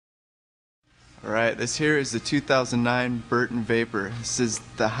Alright, this here is the 2009 Burton Vapor. This is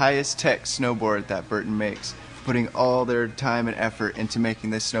the highest tech snowboard that Burton makes, putting all their time and effort into making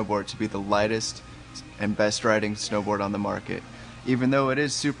this snowboard to be the lightest and best riding snowboard on the market. Even though it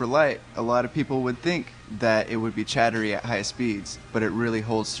is super light, a lot of people would think that it would be chattery at high speeds, but it really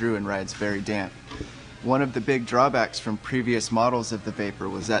holds through and rides very damp. One of the big drawbacks from previous models of the Vapor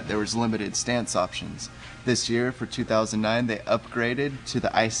was that there was limited stance options. This year, for 2009, they upgraded to the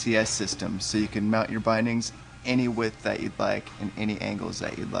ICS system, so you can mount your bindings any width that you'd like and any angles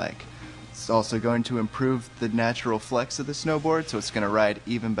that you'd like. It's also going to improve the natural flex of the snowboard, so it's going to ride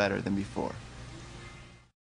even better than before.